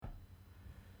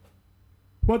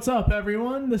What's up,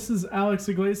 everyone? This is Alex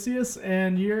Iglesias,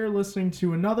 and you're listening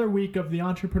to another week of the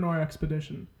Entrepreneur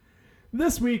Expedition.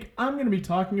 This week, I'm going to be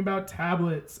talking about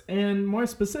tablets, and more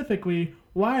specifically,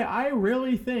 why I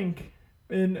really think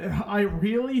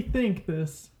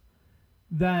this,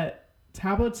 that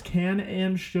tablets can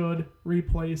and should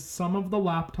replace some of the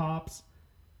laptops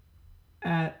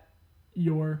at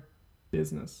your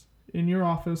business, in your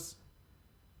office,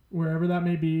 wherever that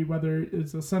may be, whether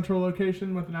it's a central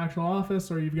location with an actual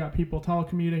office or you've got people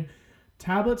telecommuting.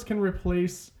 Tablets can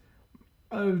replace...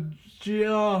 tablets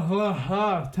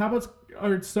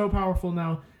are so powerful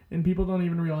now, and people don't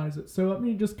even realize it. So let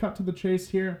me just cut to the chase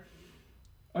here.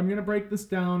 I'm going to break this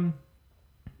down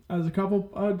as a couple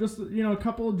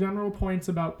of general points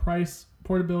about price,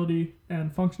 portability,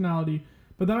 and functionality.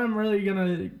 But then I'm really going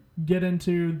to get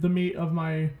into the meat of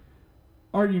my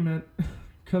argument,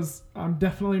 because I'm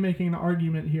definitely making an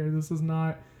argument here. This is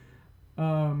not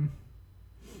a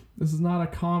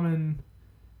common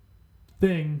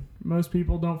thing. Most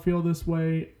people don't feel this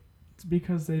way. It's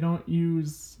because they don't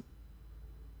know.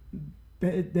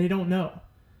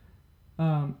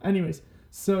 Anyways,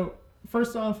 so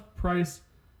first off, price.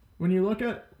 When you look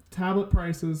at tablet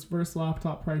prices versus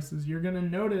laptop prices, you're going to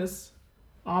notice,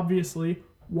 obviously,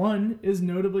 one is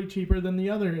notably cheaper than the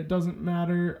other. It doesn't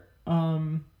matter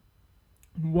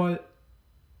what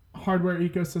hardware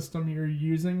ecosystem you're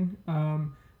using.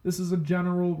 This is a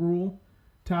general rule.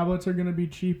 Tablets are going to be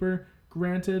cheaper.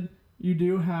 Granted, you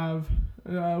do have,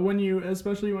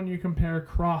 especially when you compare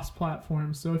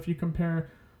cross-platforms. So if you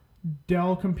compare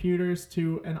Dell computers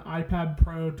to an iPad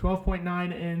Pro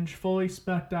 12.9 inch, fully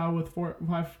spec'd out with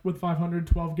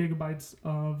 512 gigabytes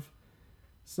of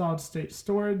solid-state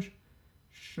storage,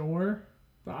 sure,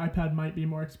 the iPad might be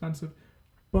more expensive,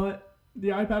 but the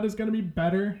iPad is going to be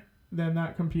better than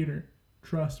that computer.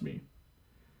 Trust me.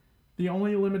 The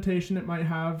only limitation it might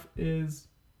have is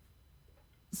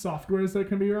softwares that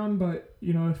can be run, but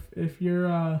if you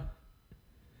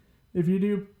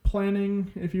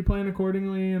plan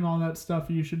accordingly and all that stuff,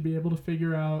 you should be able to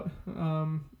figure out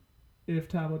if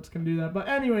tablets can do that. But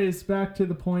anyways, back to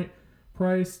the point.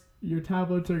 Price. Your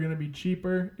tablets are going to be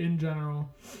cheaper in general,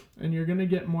 and you're going to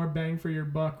get more bang for your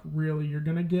buck, really. You're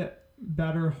going to get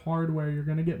better hardware. You're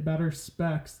going to get better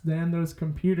specs than those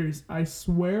computers. I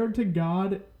swear to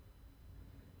God,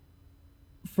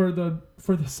 for the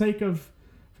sake of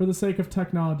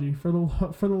technology, for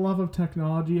the love of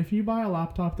technology, if you buy a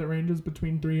laptop that ranges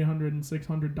between $300 and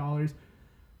 $600,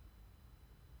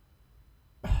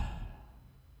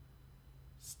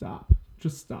 stop.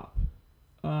 Just stop.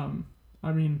 It's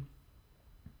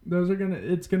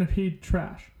gonna be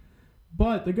trash.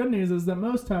 But the good news is that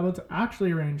most tablets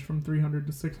actually range from $300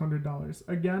 to $600.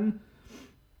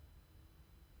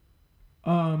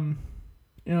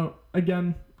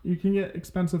 Again, you can get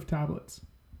expensive tablets.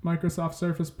 Microsoft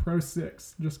Surface Pro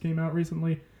 6 just came out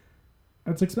recently.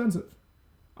 That's expensive.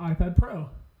 iPad Pro.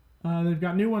 They've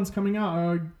got new ones coming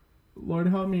out. Lord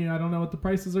help me, I don't know what the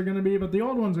prices are going to be, but the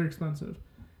old ones are expensive.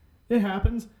 It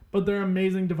happens, but they're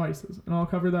amazing devices, and I'll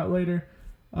cover that later.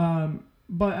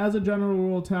 But as a general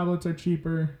rule, tablets are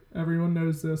cheaper. Everyone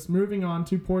knows this. Moving on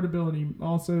to portability.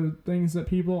 Also, things that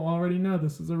people already know.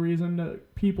 This is a reason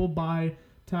that people buy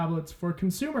tablets for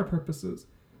consumer purposes.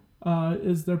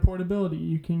 Is their portability.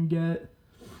 You can get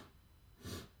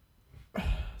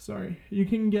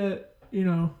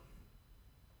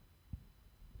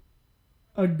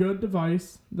a good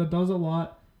device that does a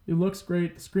lot. It looks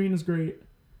great. The screen is great.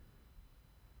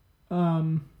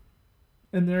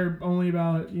 And they're only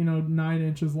about 9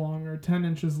 inches long or 10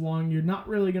 inches long. You're not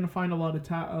really going to find a lot of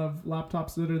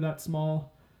laptops that are that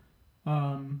small.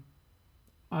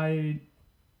 I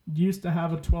used to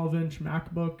have a 12-inch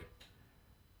MacBook,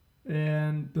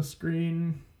 and the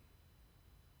screen,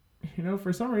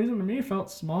 for some reason to me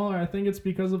felt smaller. I think it's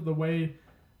because of the way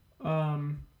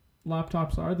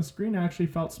laptops are. The screen actually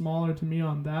felt smaller to me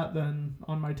on that than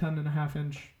on my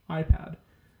 10.5-inch iPad.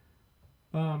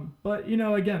 But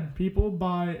again, people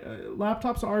buy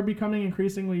laptops are becoming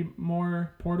increasingly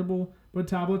more portable, but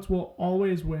tablets will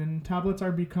always win. Tablets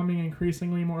are becoming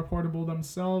increasingly more portable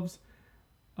themselves.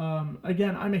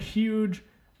 Again, I'm a huge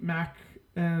Mac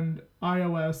and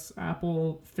iOS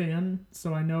Apple fan,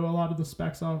 so I know a lot of the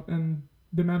specs and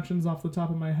dimensions off the top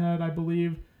of my head. I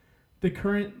believe the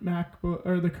current MacBook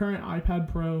or the current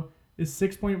iPad Pro is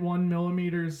 6.1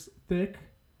 millimeters thick,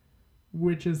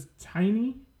 which is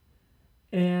tiny.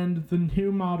 And the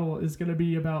new model is going to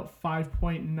be about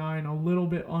 5.9, a little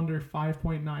bit under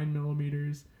 5.9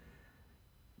 millimeters.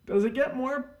 Does it get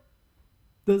more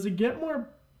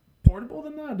portable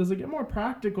than that? Does it get more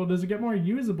practical? Does it get more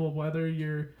usable? Whether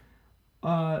you're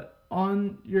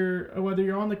whether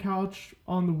you're on the couch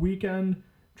on the weekend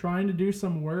trying to do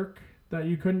some work that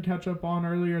you couldn't catch up on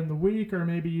earlier in the week, or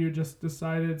maybe you just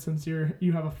decided since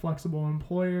you have a flexible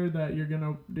employer that you're going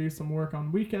to do some work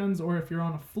on weekends, or if you're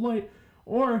on a flight,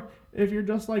 or if you're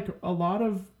just like a lot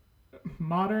of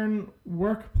modern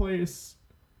workplace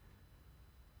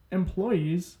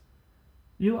employees,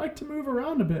 you like to move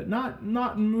around a bit.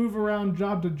 Not move around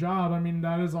job to job. I mean,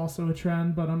 that is also a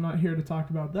trend, but I'm not here to talk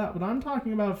about that. But I'm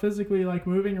talking about physically, like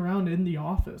moving around in the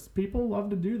office. People love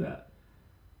to do that.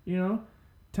 You know,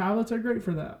 tablets are great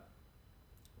for that.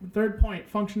 Third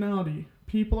point, functionality.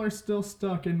 People are still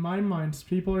stuck, in my mind,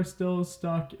 people are still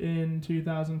stuck in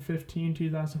 2015,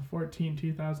 2014,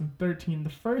 2013. The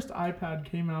first iPad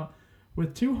came out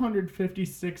with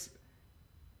 256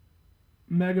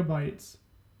 megabytes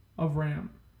of RAM.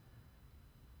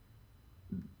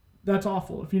 That's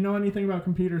awful. If you know anything about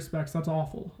computer specs, that's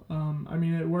awful. I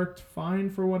mean, it worked fine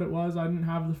for what it was. I didn't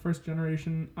have the first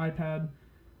generation iPad.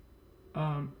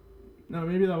 No,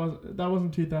 maybe that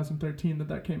wasn't 2013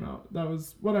 that came out. That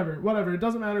was whatever. It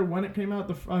doesn't matter when it came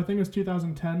out. I think it was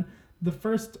 2010. The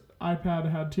first iPad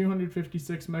had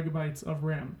 256 megabytes of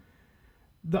RAM.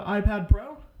 The iPad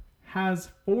Pro has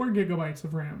 4 gigabytes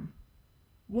of RAM.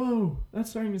 Whoa, that's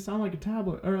starting to sound like a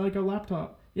tablet or like a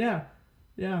laptop. Yeah,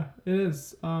 it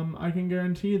is. I can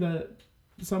guarantee that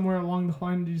somewhere along the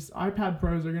line, these iPad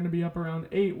Pros are going to be up around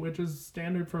 8, which is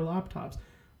standard for laptops.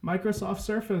 Microsoft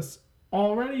Surface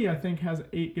already, I think, has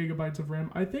 8 gigabytes of RAM.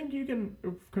 I think you can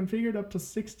configure it up to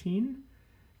 16.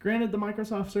 Granted, the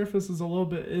Microsoft Surface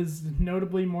is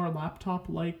notably more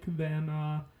laptop-like than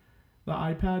the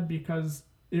iPad because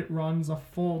it runs a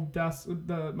full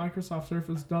the Microsoft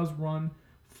Surface does run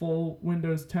full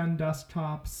Windows 10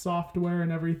 desktop software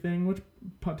and everything, which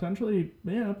potentially,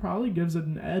 probably gives it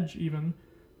an edge even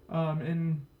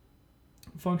in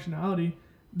functionality.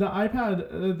 The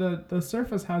iPad, the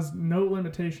Surface has no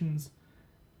limitations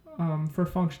for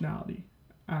functionality,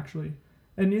 actually,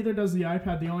 and neither does the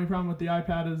iPad. The only problem with the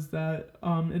iPad is that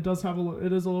it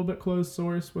is a little bit closed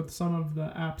source with some of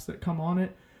the apps that come on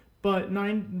it, but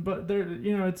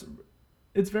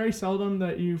it's very seldom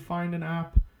that you find an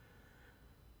app,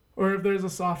 or if there's a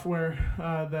software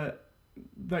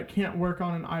that can't work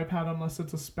on an iPad unless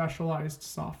it's a specialized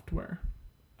software.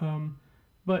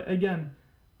 But again,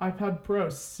 iPad Pro,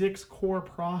 6-core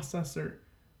processor.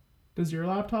 Does your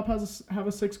laptop have a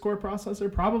 6-core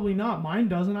processor? Probably not. Mine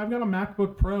doesn't. I've got a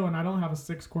MacBook Pro and I don't have a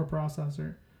 6-core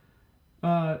processor.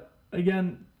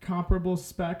 Again, comparable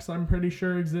specs I'm pretty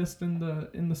sure exist in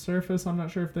the Surface. I'm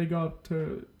not sure if they go up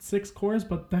to 6 cores,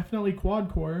 but definitely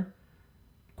quad-core.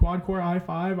 Quad-core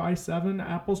i5, i7.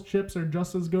 Apple's chips are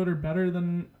just as good or better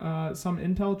than some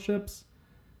Intel chips.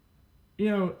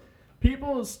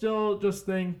 People still just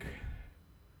think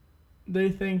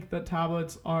that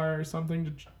tablets are something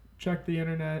to check the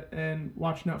internet and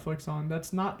watch Netflix on.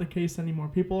 That's not the case anymore.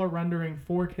 People are rendering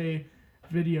 4K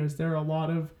videos. There are a lot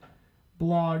of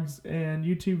blogs and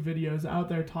YouTube videos out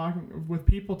there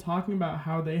talking about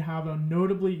how they have a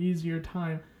notably easier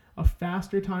time, a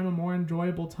faster time, a more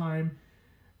enjoyable time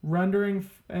rendering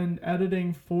and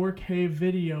editing 4K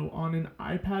video on an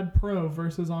iPad Pro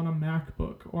versus on a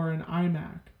MacBook or an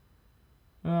iMac.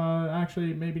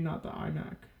 Actually, maybe not the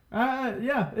iMac.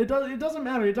 It doesn't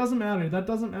matter. It doesn't matter. That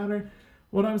doesn't matter.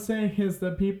 What I'm saying is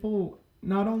that people,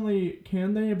 not only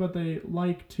can they, but they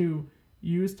like to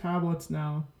use tablets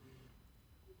now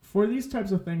for these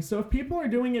types of things. So if people are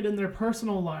doing it in their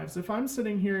personal lives, if I'm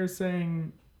sitting here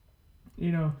saying,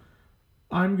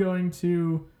 I'm going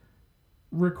to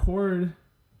record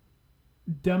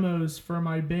demos for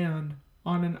my band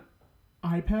on an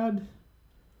iPad,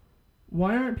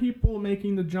 why aren't people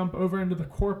making the jump over into the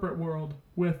corporate world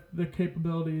with the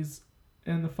capabilities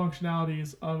and the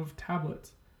functionalities of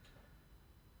tablets?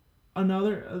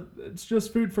 It's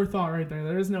just food for thought right there.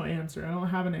 There is no answer. I don't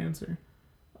have an answer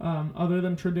other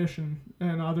than tradition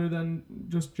and other than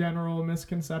just general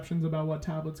misconceptions about what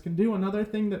tablets can do. Another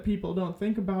thing that people don't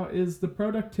think about is the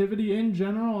productivity in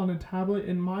general on a tablet.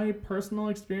 In my personal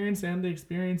experience and the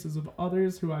experiences of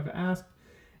others who I've asked,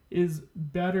 is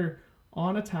better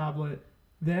on a tablet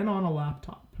than on a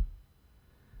laptop.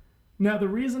 Now, the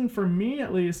reason for me,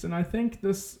 at least, and I think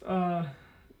this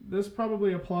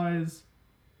probably applies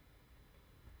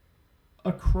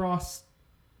across,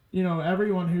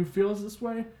 everyone who feels this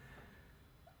way.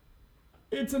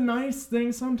 It's a nice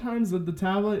thing sometimes that the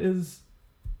tablet is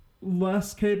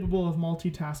less capable of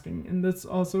multitasking, and that's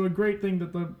also a great thing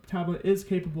that the tablet is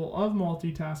capable of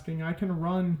multitasking. I can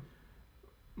run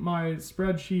my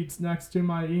spreadsheets next to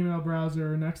my email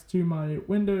browser, next to my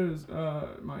Windows,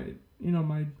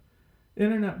 my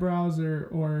internet browser,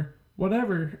 or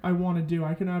whatever I want to do.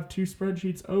 I can have 2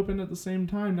 spreadsheets open at the same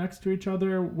time next to each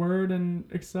other, Word and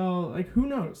Excel. Like, who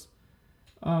knows?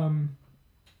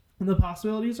 The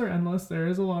possibilities are endless. There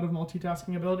is a lot of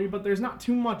multitasking ability, but there's not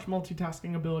too much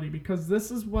multitasking ability, because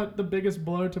this is what the biggest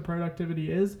blow to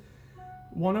productivity is.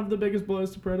 One of the biggest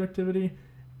blows to productivity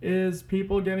is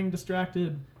people getting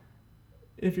distracted.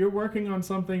 If you're working on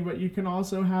something, but you can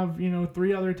also have,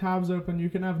 3 other tabs open,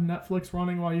 you can have Netflix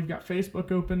running while you've got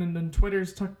Facebook open, and then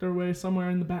Twitter's tucked away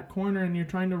somewhere in the back corner, and you're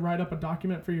trying to write up a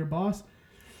document for your boss.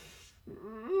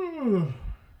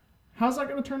 How's that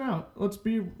going to turn out? Let's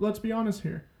be honest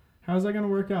here. How's that going to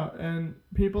work out? And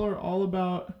people are all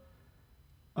about,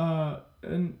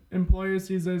 and employers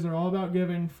these days are all about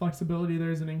giving flexibility.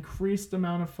 There's an increased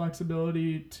amount of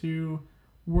flexibility to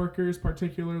workers,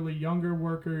 particularly younger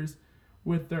workers,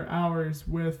 with their hours,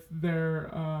 with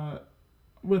their,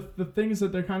 with the things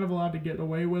that they're kind of allowed to get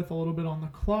away with a little bit on the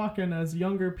clock. And as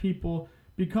younger people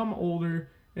become older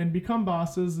and become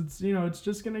bosses, it's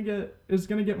just going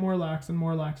to get more lax and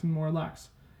more lax and more lax,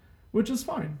 which is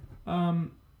fine.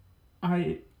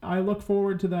 I look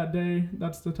forward to that day.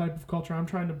 That's the type of culture I'm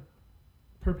trying to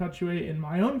perpetuate in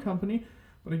my own company.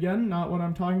 But again, not what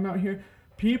I'm talking about here.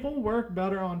 People work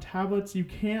better on tablets. You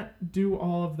can't do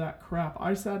all of that crap.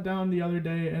 I sat down the other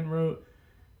day and wrote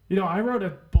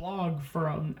a blog for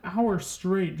an hour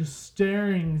straight, just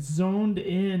staring, zoned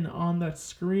in on that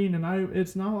screen. And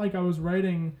it's not like I was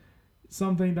writing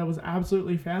something that was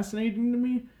absolutely fascinating to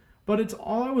me, but it's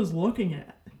all I was looking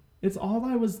at. It's all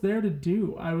I was there to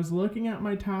do. I was looking at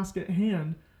my task at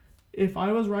hand. If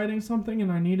I was writing something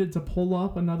and I needed to pull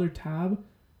up another tab,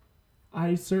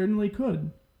 I certainly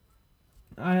could.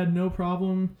 I had no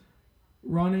problem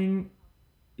running,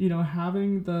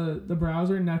 having the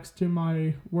browser next to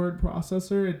my word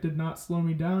processor. It did not slow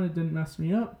me down. It didn't mess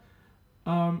me up.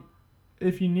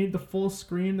 If you need the full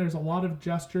screen, there's a lot of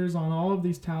gestures on all of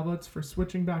these tablets for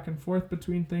switching back and forth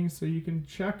between things, so you can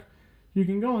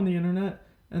go on the internet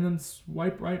and then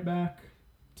swipe right back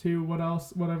to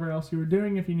whatever else you were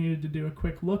doing if you needed to do a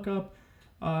quick lookup.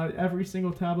 Every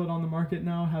single tablet on the market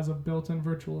now has a built-in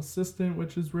virtual assistant,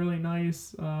 which is really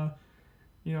nice.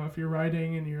 If you're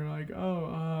writing and you're like,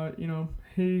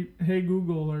 hey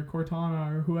Google or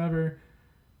Cortana or whoever,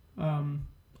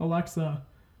 Alexa,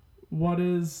 what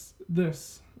is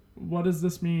this? What does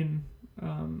this mean?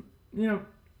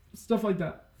 Stuff like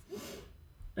that.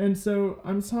 And so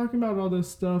I'm talking about all this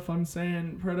stuff. I'm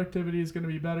saying productivity is going to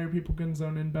be better. People can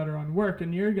zone in better on work.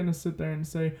 And you're going to sit there and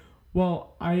say,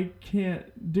 well, I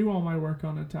can't do all my work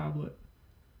on a tablet.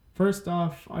 First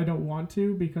off, I don't want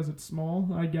to because it's small.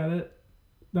 I get it.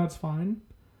 That's fine.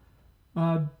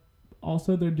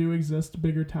 Also, there do exist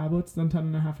bigger tablets than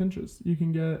 10.5 inches. You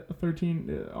can get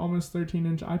a almost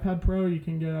 13-inch iPad Pro. You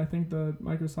can get, I think the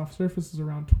Microsoft Surface is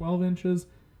around 12 inches,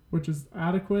 which is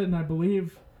adequate. And I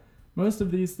believe most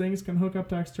of these things can hook up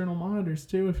to external monitors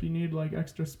too if you need like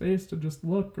extra space to just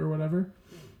look or whatever.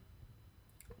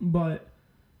 But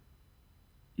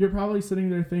you're probably sitting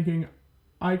there thinking,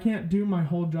 I can't do my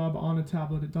whole job on a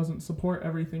tablet. It doesn't support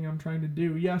everything I'm trying to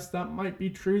do. Yes, that might be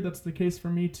true. That's the case for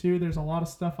me too. There's a lot of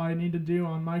stuff I need to do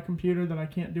on my computer that I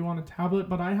can't do on a tablet,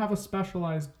 but I have a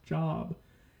specialized job.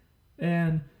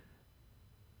 And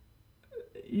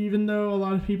even though a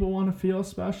lot of people want to feel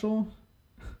special,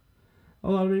 a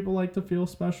lot of people like to feel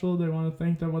special. They want to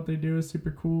think that what they do is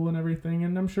super cool and everything,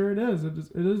 and I'm sure it is. It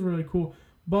is really cool.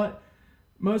 But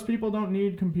most people don't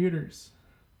need computers.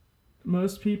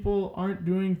 Most people aren't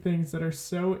doing things that are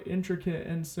so intricate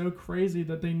and so crazy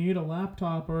that they need a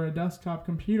laptop or a desktop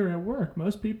computer at work.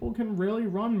 Most people can really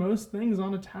run most things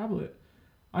on a tablet.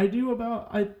 I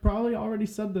probably already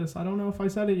said this. I don't know if I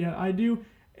said it yet. I do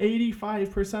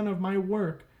 85% of my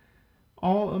work,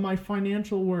 all of my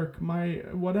financial work, my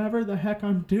whatever the heck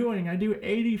I'm doing, I do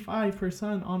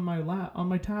 85% on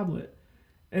my tablet.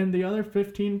 And the other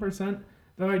 15%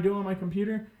 that I do on my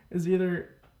computer is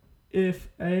either if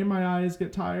my eyes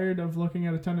get tired of looking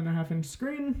at a 10.5-inch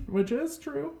screen, which is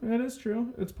true. It is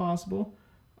true. It's possible.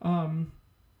 I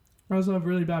also have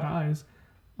really bad eyes.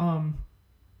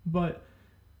 But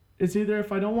it's either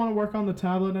if I don't want to work on the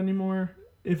tablet anymore,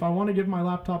 if I want to give my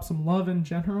laptop some love in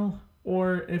general,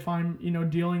 or if I'm,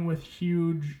 dealing with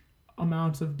huge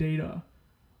amounts of data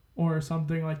or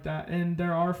something like that. And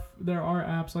there are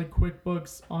apps like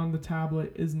QuickBooks on the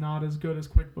tablet is not as good as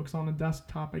QuickBooks on a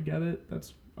desktop. I get it.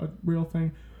 That's a real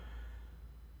thing.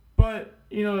 But,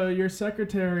 your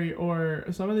secretary or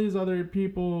some of these other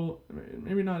people,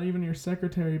 maybe not even your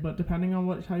secretary, but depending on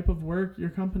what type of work your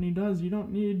company does, you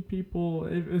don't need people.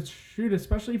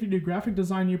 Especially if you do graphic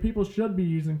design, your people should be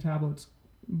using tablets.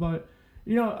 But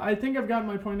I think I've gotten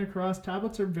my point across.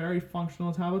 Tablets are very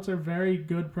functional. Tablets are very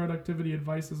good productivity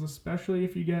devices, especially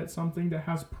if you get something that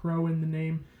has Pro in the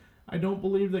name. I don't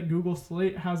believe that Google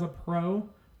Slate has a Pro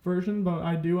version, but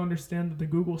I do understand that the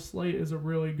Google Slate is a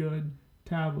really good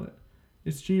tablet.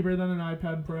 It's cheaper than an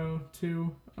iPad Pro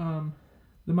too.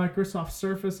 The Microsoft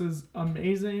Surface is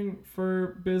amazing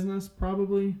for business,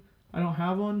 probably. I don't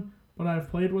have one, but I've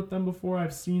played with them before.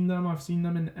 I've seen them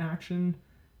in action.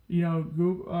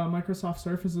 Microsoft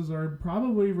Surfaces are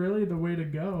probably really the way to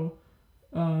go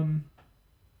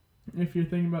if you're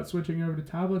thinking about switching over to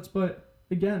tablets. But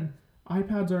again,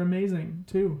 iPads are amazing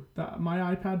too.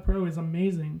 My iPad Pro is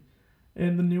amazing,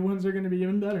 and the new ones are going to be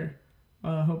even better,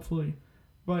 hopefully.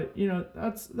 But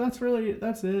that's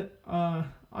it.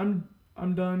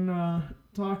 I'm done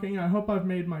talking. I hope I've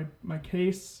made my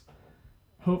case.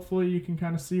 Hopefully you can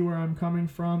kind of see where I'm coming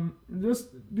from.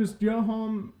 Just go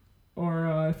home,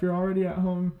 or if you're already at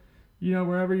home,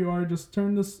 wherever you are, just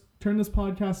turn this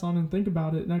podcast on and think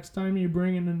about it. Next time you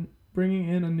bringing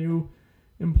in a new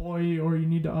employee, or you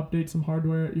need to update some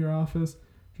hardware at your office,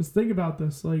 just think about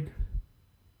this. Like,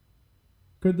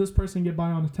 could this person get by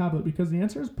on a tablet? Because the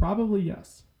answer is probably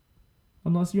yes.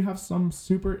 Unless you have some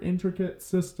super intricate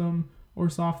system or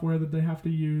software that they have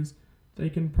to use, they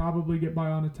can probably get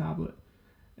by on a tablet.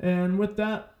 And with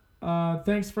that,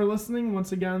 thanks for listening.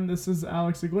 Once again, this is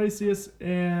Alex Iglesias,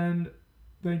 and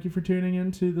thank you for tuning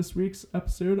in to this week's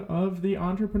episode of the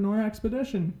Entrepreneur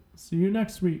Expedition. See you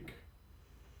next week.